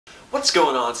What's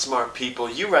going on, smart people?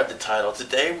 You read the title.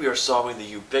 Today we are solving the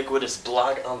ubiquitous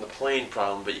block on the plane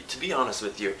problem, but to be honest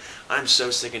with you, I'm so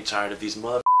sick and tired of these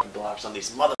motherfucking blocks on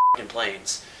these motherfucking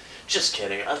planes. Just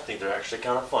kidding, I think they're actually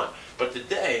kind of fun. But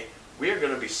today, we are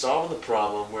going to be solving the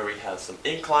problem where we have some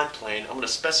inclined plane. I'm going to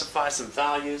specify some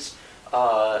values.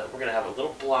 We're going to have a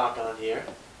little block on here.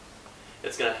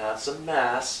 It's going to have some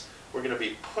mass. We're going to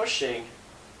be pushing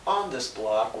on this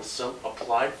block with some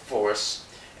applied force.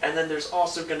 And then there's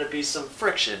also going to be some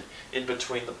friction in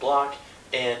between the block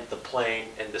and the plane,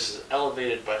 and this is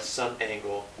elevated by some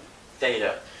angle,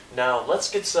 theta. Now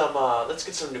let's get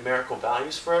some numerical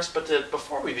values first. But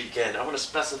before we begin, I want to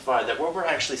specify that what we're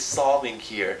actually solving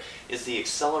here is the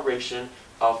acceleration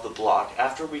of the block.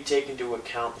 After we take into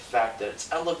account the fact that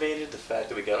it's elevated, the fact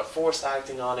that we got a force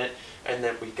acting on it, and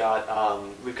then we've got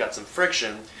some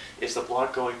friction. Is the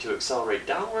block going to accelerate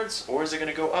downwards, or is it going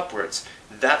to go upwards?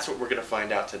 That's what we're going to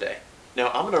find out today. Now,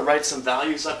 I'm going to write some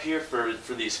values up here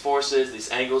for these forces, these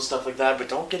angles, stuff like that, but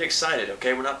don't get excited,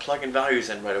 okay? We're not plugging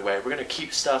values in right away. We're going to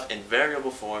keep stuff in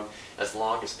variable form as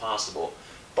long as possible.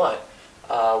 But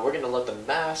we're going to let the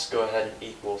mass go ahead and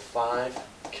equal 5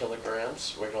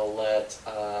 kilograms. We're going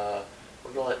to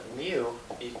let mu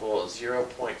equal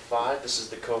 0.5. This is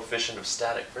the coefficient of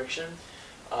static friction.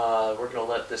 We're going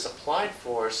to let this applied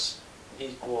force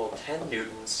equal 10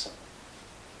 newtons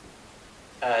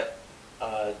at,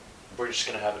 we're just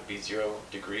going to have it be 0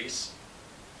 degrees.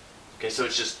 Okay, so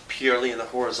it's just purely in the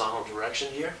horizontal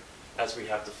direction here, as we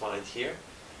have defined here.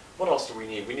 What else do we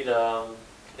need? We need,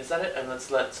 is that it? And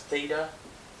let's let theta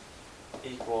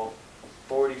equal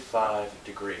 45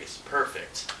 degrees.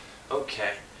 Perfect.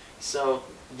 Okay, so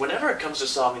whenever it comes to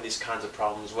solving these kinds of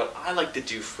problems, what I like to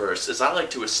do first is I like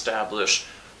to establish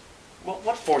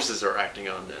what forces are acting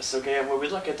on this. Okay, and when we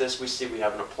look at this, we see we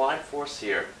have an applied force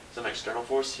here, some external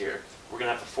force here. We're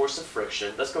going to have a force of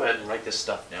friction. Let's go ahead and write this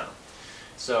stuff down.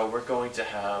 So we're going to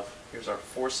have, here's our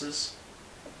forces.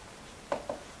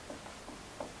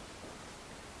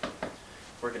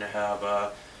 We're going to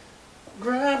have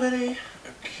gravity,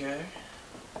 okay,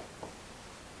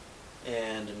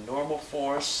 and a normal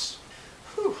force.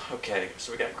 Whew, okay,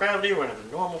 so we got gravity, we're going to have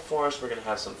a normal force, we're going to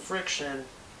have some friction.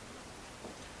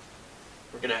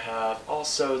 We're going to have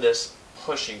also this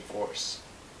pushing force.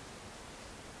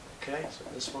 Okay, so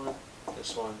this one,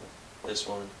 this one, this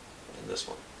one, and this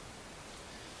one.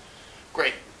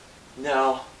 Great.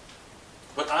 Now,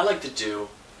 what I like to do,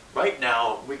 right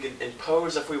now, we can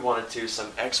impose, if we wanted to,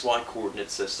 some XY coordinate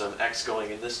system, X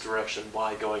going in this direction,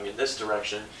 Y going in this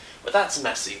direction, but that's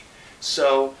messy.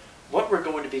 So, what we're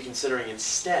going to be considering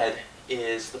instead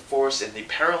is the force in the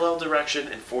parallel direction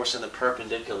and force in the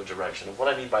perpendicular direction. And what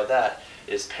I mean by that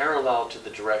is parallel to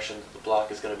the direction that the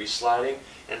block is going to be sliding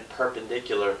and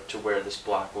perpendicular to where this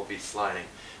block will be sliding.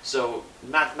 So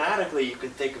mathematically, you can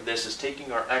think of this as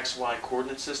taking our XY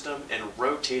coordinate system and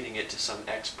rotating it to some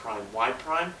X prime, Y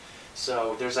prime.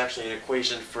 So there's actually an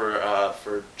equation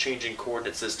for changing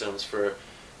coordinate systems for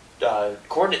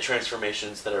coordinate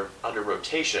transformations that are under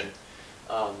rotation.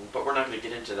 But we're not going to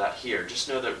get into that here. Just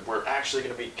know that we're actually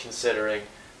going to be considering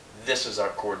this as our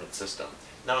coordinate system.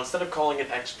 Now, instead of calling it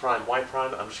X prime, Y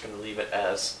prime, I'm just going to leave it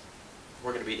as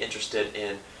we're going to be interested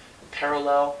in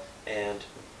parallel and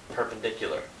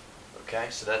perpendicular. Okay,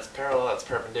 so that's parallel, that's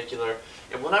perpendicular.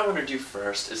 And what I want to do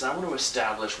first is I want to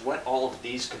establish what all of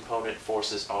these component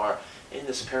forces are in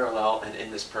this parallel and in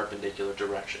this perpendicular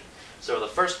direction. So the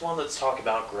first one, let's talk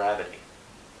about gravity.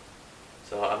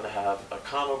 So I'm going to have a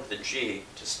comma with a G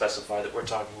to specify that we're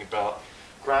talking about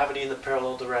gravity in the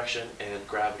parallel direction and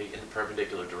gravity in the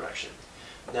perpendicular direction.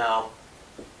 Now,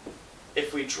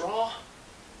 if we draw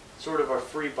sort of our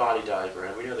free body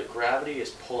diagram, we know that gravity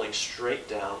is pulling straight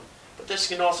down, but this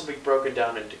can also be broken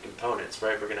down into components,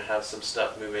 right? We're going to have some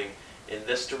stuff moving in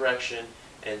this direction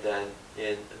and then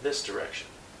in this direction,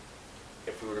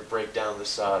 if we were to break down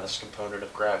this, this component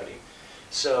of gravity.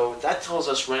 So that tells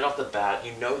us right off the bat,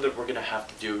 you know that we're going to have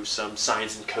to do some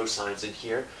sines and cosines in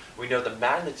here. We know the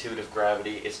magnitude of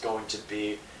gravity is going to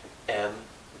be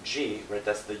mg, right?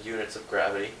 That's the units of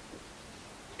gravity.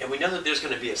 And we know that there's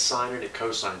going to be a sine and a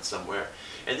cosine somewhere.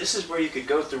 And this is where you could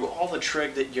go through all the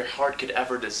trig that your heart could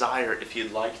ever desire if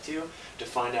you'd like to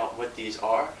find out what these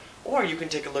are. Or you can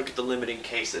take a look at the limiting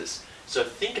cases. So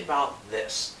think about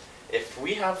this. If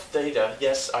we have theta,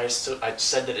 yes, I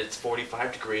said that it's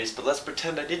 45 degrees, but let's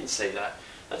pretend I didn't say that.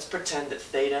 Let's pretend that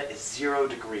theta is 0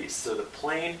 degrees. So the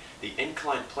plane, the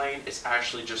inclined plane, is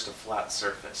actually just a flat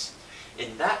surface.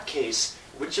 In that case,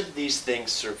 which of these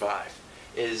things survive?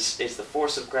 Is the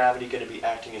force of gravity going to be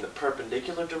acting in the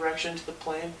perpendicular direction to the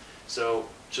plane? So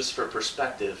just for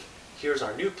perspective, here's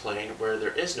our new plane where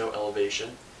there is no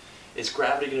elevation, is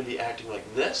gravity going to be acting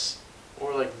like this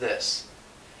or like this?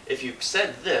 If you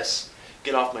said this,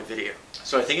 get off my video.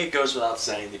 So I think it goes without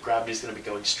saying that gravity is going to be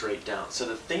going straight down. So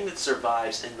the thing that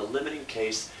survives in the limiting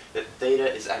case that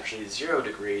theta is actually 0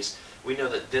 degrees, we know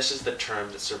that this is the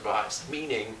term that survives,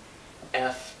 meaning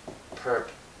F perp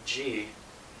g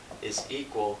is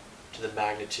equal to the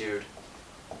magnitude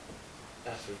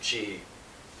f of g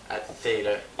at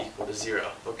theta equal to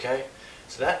 0, okay?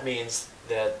 So that means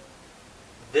that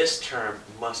this term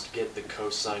must get the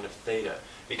cosine of theta,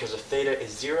 because if theta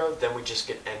is 0, then we just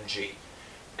get mg.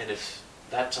 And if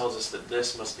that tells us that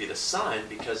this must be the sine,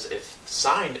 because if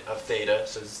sine of theta,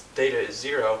 so theta is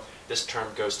 0, this term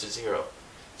goes to 0.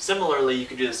 Similarly, you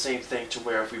can do the same thing to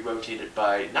where if we rotate it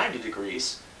by 90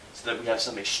 degrees, so that we have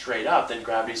something straight up, then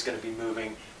gravity is going to be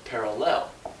moving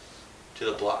parallel to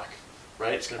the block,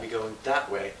 right? It's going to be going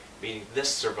that way, meaning this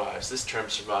survives, this term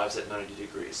survives at 90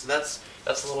 degrees. So that's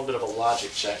a little bit of a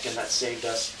logic check, and that saved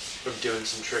us from doing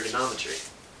some trigonometry.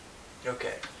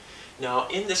 Okay, now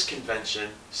in this convention,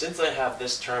 since I have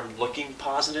this term looking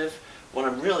positive, what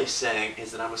I'm really saying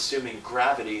is that I'm assuming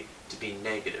gravity to be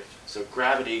negative. So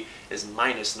gravity is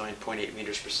minus 9.8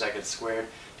 meters per second squared,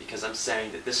 because I'm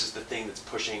saying that this is the thing that's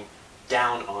pushing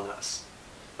down on us.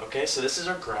 Okay, so this is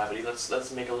our gravity.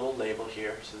 Let's make a little label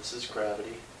here. So this is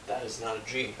gravity. That is not a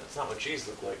G. That's not what G's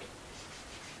look like.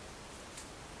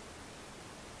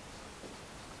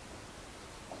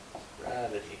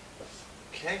 Gravity.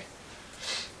 Okay.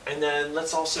 And then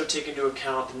let's also take into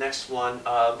account the next one.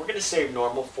 We're going to save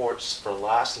normal force for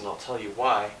last, and I'll tell you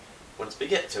why once we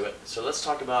get to it. So let's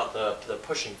talk about the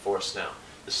pushing force now.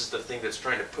 This is the thing that's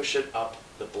trying to push it up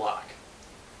the block,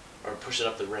 or push it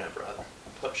up the ramp rather.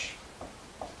 Push.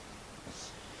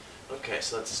 Okay,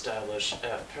 so let's establish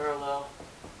F parallel,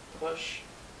 push,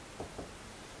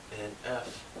 and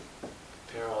F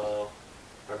parallel,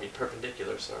 or I mean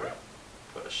perpendicular, sorry,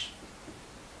 push.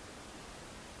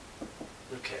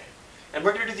 Okay, and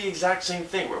we're going to do the exact same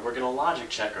thing where we're going to logic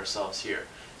check ourselves here.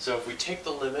 So if we take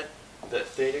the limit that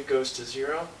theta goes to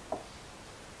 0,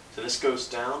 so this goes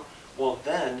down, well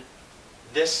then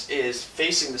this is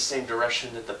facing the same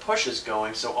direction that the push is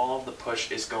going, so all of the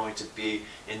push is going to be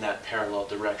in that parallel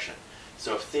direction.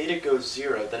 So if theta goes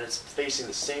 0, then it's facing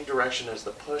the same direction as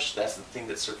the push. That's the thing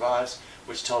that survives,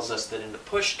 which tells us that in the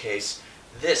push case,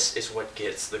 this is what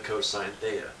gets the cosine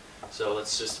theta. So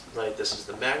let's just write this as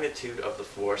the magnitude of the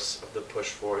force, of the push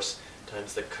force,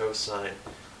 times the cosine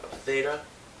of theta.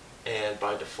 And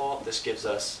by default, this gives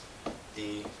us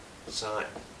the sine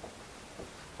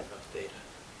of theta.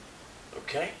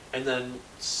 Okay, and then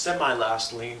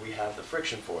semi-lastly, we have the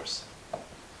friction force.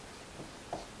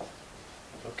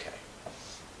 Okay.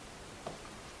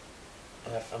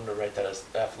 F, I'm going to write that as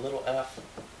F little f,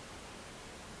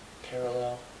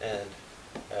 parallel, and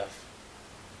F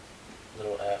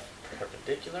little f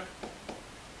perpendicular.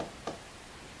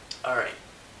 Alright,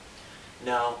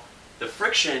 now the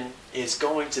friction is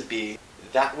going to be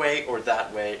that way or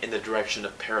that way in the direction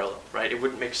of parallel, right? It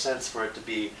wouldn't make sense for it to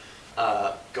be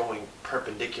going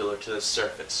perpendicular to the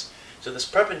surface. So this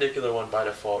perpendicular one by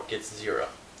default gets 0.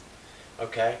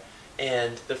 Okay?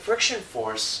 And the friction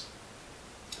force,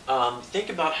 think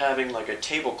about having like a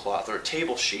tablecloth or a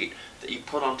table sheet that you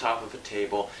put on top of a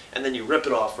table and then you rip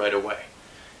it off right away.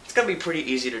 It's going to be pretty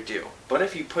easy to do. But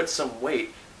if you put some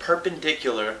weight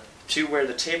perpendicular to where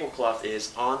the tablecloth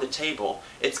is on the table,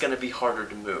 it's going to be harder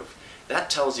to move. That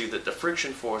tells you that the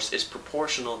friction force is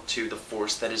proportional to the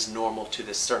force that is normal to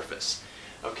the surface.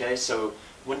 Okay, so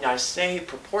when I say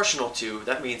proportional to,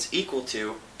 that means equal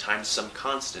to times some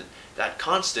constant. That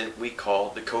constant we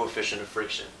call the coefficient of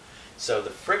friction. So the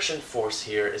friction force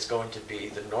here is going to be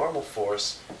the normal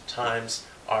force times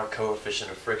our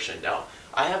coefficient of friction. Now,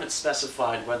 I haven't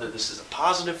specified whether this is a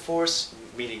positive force,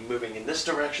 meaning moving in this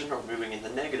direction, or moving in the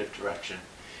negative direction.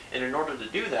 And in order to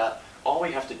do that, all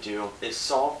we have to do is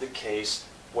solve the case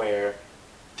where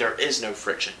there is no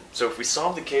friction. So if we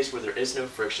solve the case where there is no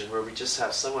friction, where we just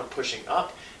have someone pushing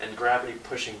up and gravity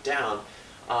pushing down,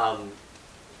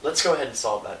 let's go ahead and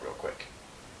solve that real quick.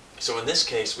 So in this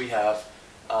case, we have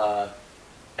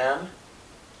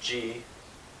mg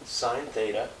sine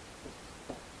theta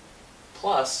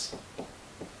plus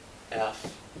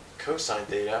f cosine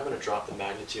theta, I'm going to drop the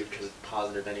magnitude because it's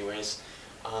positive anyways,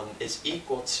 is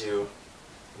equal to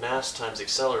mass times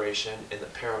acceleration in the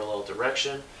parallel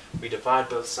direction. We divide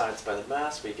both sides by the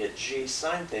mass, we get g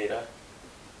sine theta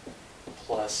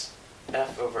plus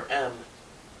f over m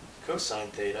cosine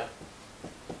theta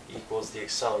equals the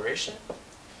acceleration.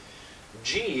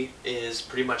 G is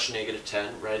pretty much negative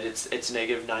 10, right? It's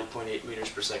negative 9.8 meters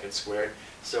per second squared.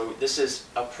 So this is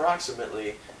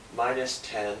approximately minus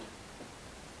 10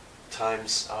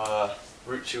 times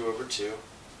root 2 over 2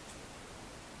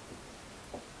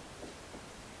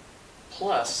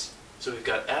 plus, so we've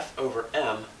got f over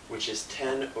m, which is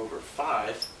 10 over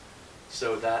 5,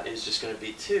 so that is just going to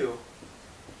be 2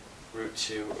 root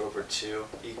 2 over 2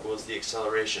 equals the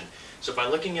acceleration. So by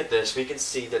looking at this, we can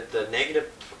see that the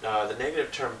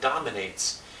negative term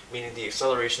dominates, meaning the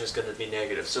acceleration is going to be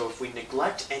negative. So if we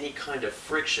neglect any kind of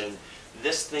friction,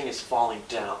 this thing is falling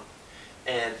down.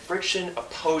 And friction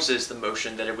opposes the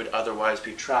motion that it would otherwise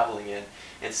be traveling in.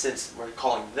 And since we're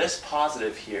calling this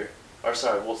positive here, or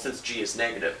sorry, well, since g is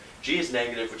negative,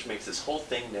 which makes this whole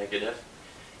thing negative.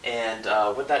 And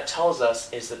what that tells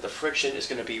us is that the friction is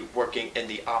going to be working in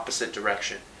the opposite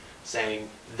direction, saying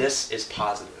this is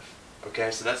positive.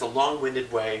 Okay, so that's a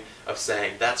long-winded way of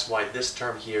saying that's why this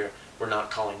term here we're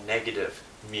not calling negative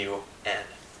mu n.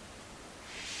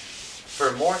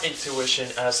 For more intuition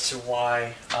as to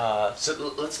why,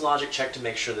 so let's logic check to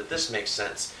make sure that this makes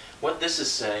sense. What this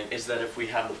is saying is that if we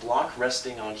have the block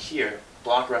resting on here,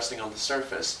 block resting on the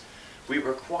surface, we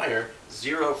require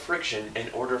 0 friction in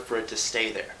order for it to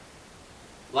stay there.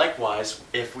 Likewise,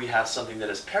 if we have something that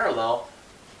is parallel,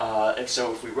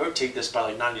 if we rotate this by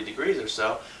like 90 degrees or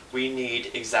so, we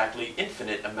need exactly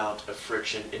infinite amount of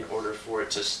friction in order for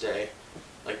it to stay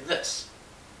like this.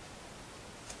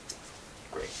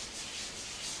 Great.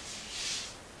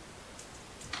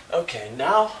 Okay,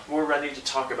 now we're ready to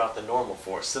talk about the normal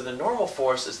force. So the normal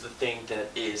force is the thing that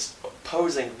is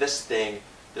opposing this thing,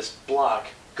 this block,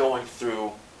 going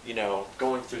through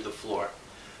the floor.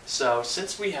 So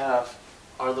since we have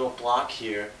our little block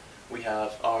here, we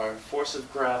have our force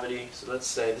of gravity. So let's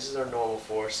say this is our normal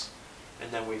force, and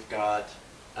then we've got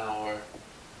our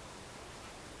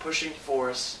pushing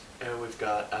force, and we've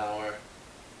got our,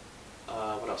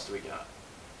 what else do we got?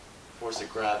 Force of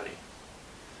gravity.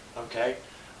 Okay.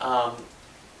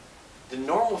 The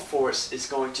normal force is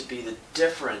going to be the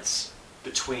difference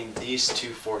between these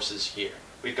two forces here.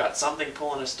 We've got something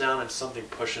pulling us down and something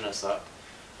pushing us up.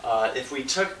 If we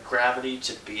took gravity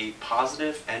to be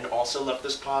positive and also left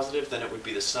this positive, then it would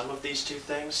be the sum of these two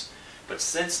things. But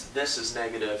since this is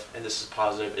negative and this is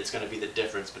positive, it's going to be the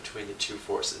difference between the two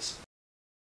forces.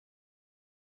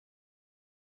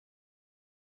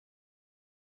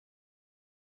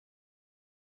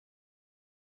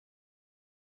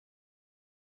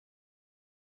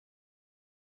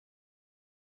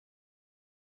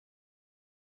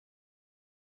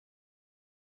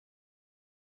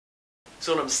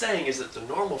 So what I'm saying is that the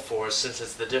normal force, since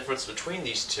it's the difference between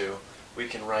these two, we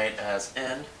can write as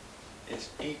n is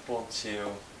equal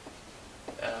to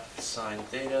f sine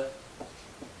theta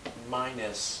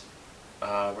minus,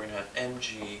 we're going to have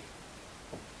mg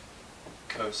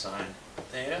cosine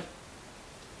theta.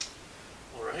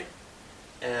 Alright,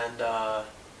 and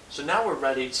so now we're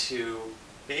ready to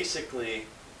basically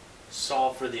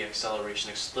solve for the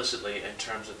acceleration explicitly in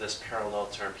terms of this parallel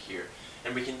term here.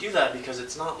 And we can do that because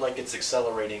it's not like it's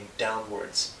accelerating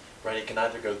downwards, right? It can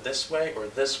either go this way or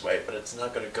this way, but it's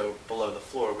not going to go below the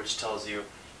floor, which tells you,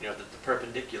 that the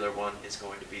perpendicular one is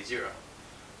going to be 0.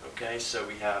 Okay, so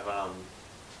we have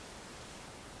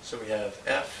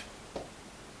f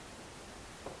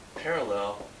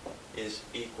parallel is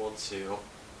equal to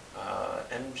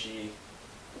mg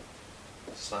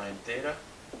sine theta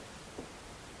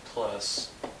plus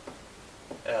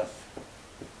f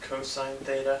cosine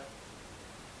theta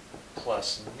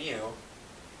plus mu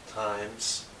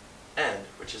times n,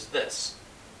 which is this.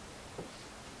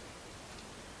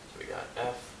 So we got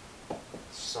f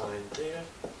sine theta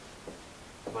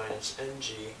minus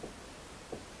mg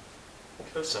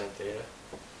cosine theta.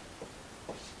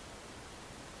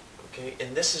 Okay,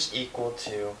 and this is equal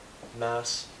to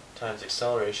mass times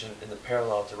acceleration in the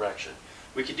parallel direction.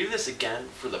 We could do this again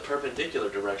for the perpendicular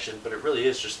direction, but it really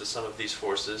is just the sum of these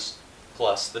forces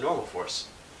plus the normal force.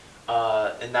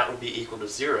 And that would be equal to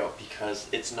 0 because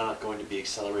it's not going to be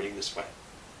accelerating this way.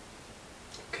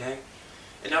 Okay?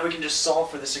 And now we can just solve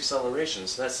for this acceleration.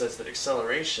 So that says that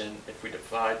acceleration, if we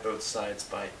divide both sides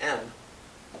by m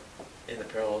in the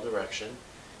parallel direction,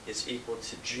 is equal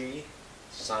to g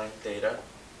sine theta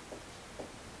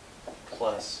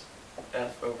plus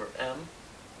f over m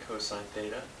cosine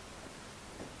theta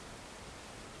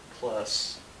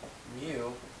plus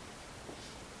mu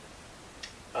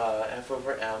f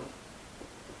over m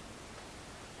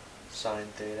sine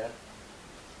theta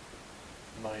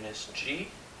minus g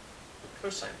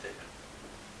cosine theta.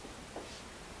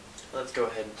 Let's go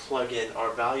ahead and plug in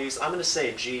our values. I'm going to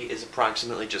say g is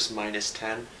approximately just minus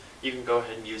 10. You can go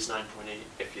ahead and use 9.8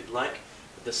 if you'd like,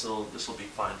 but this will be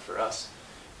fine for us.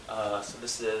 So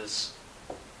this is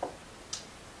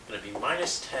going to be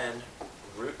minus 10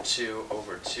 root 2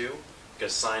 over 2,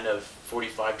 because sine of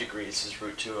 45 degrees is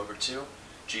root 2 over 2,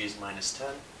 g is minus 10,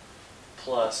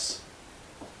 plus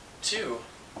 2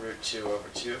 root 2 over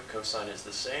 2, cosine is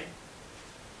the same,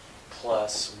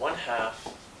 plus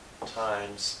 1/2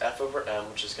 times f over m,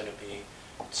 which is going to be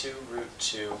 2 root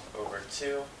 2 over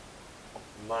 2,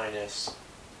 minus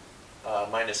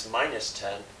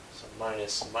 10, so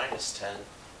minus 10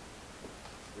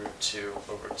 root 2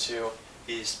 over 2.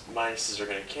 These minuses are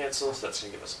going to cancel, so that's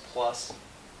going to give us a plus.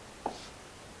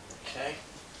 Okay.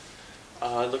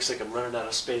 It looks like I'm running out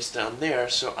of space down there,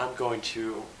 so I'm going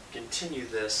to continue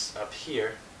this up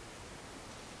here.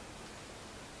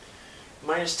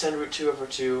 Minus 10 root 2 over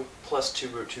 2 plus 2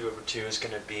 root 2 over 2 is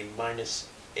going to be minus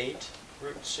 8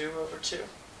 root 2 over 2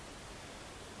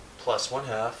 plus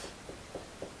 1/2.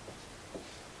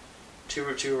 2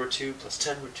 root 2 over 2 plus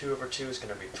 10 root 2 over 2 is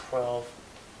going to be 12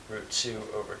 root 2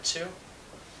 over 2,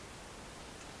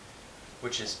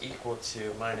 which is equal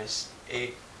to minus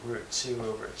 8 root 2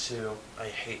 over 2. I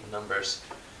hate numbers.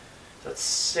 That's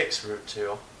 6 root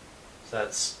 2. So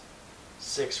that's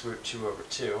 6 root 2 over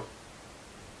 2.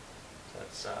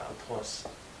 That's plus.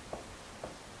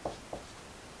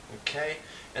 Okay,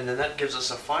 and then that gives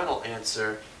us a final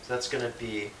answer. So that's going to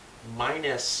be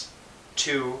minus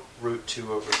 2 root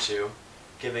 2 over 2,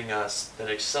 giving us that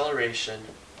acceleration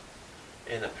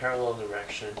in the parallel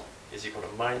direction is equal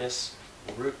to minus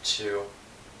root 2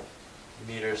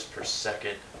 meters per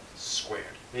second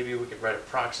squared. Maybe we could write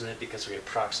approximate because we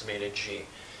approximated g.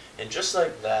 And just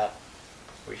like that,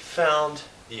 we found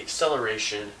the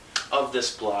acceleration of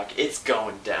this block. It's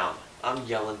going down. I'm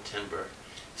yelling timber.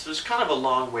 So it's kind of a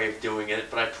long way of doing it,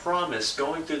 but I promise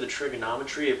going through the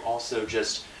trigonometry of also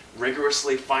just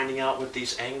rigorously finding out what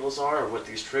these angles are or what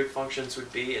these trig functions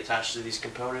would be attached to these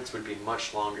components would be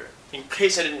much longer. In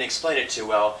case I didn't explain it too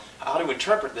well, how to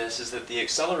interpret this is that the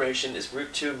acceleration is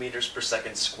root 2 meters per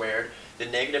second squared. The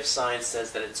negative sign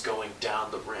says that it's going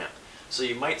down the ramp. So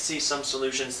you might see some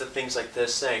solutions to things like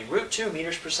this saying root 2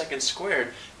 meters per second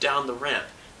squared down the ramp.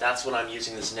 That's what I'm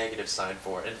using this negative sign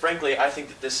for. And frankly, I think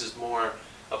that this is more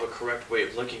of a correct way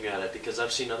of looking at it, because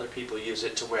I've seen other people use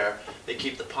it to where they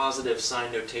keep the positive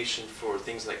sign notation for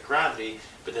things like gravity,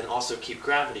 but then also keep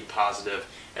gravity positive,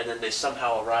 and then they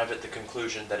somehow arrive at the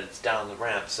conclusion that it's down the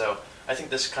ramp. So I think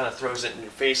this kind of throws it in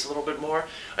your face a little bit more.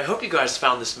 I hope you guys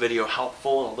found this video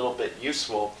helpful and a little bit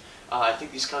useful. I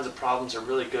think these kinds of problems are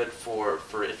really good for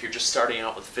if you're just starting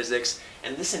out with physics,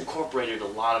 and this incorporated a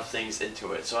lot of things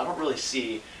into it. So I don't really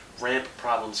see ramp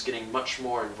problems getting much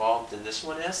more involved than this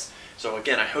one is. So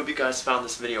again, I hope you guys found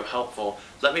this video helpful.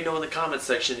 Let me know in the comments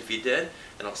section if you did,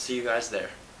 and I'll see you guys there.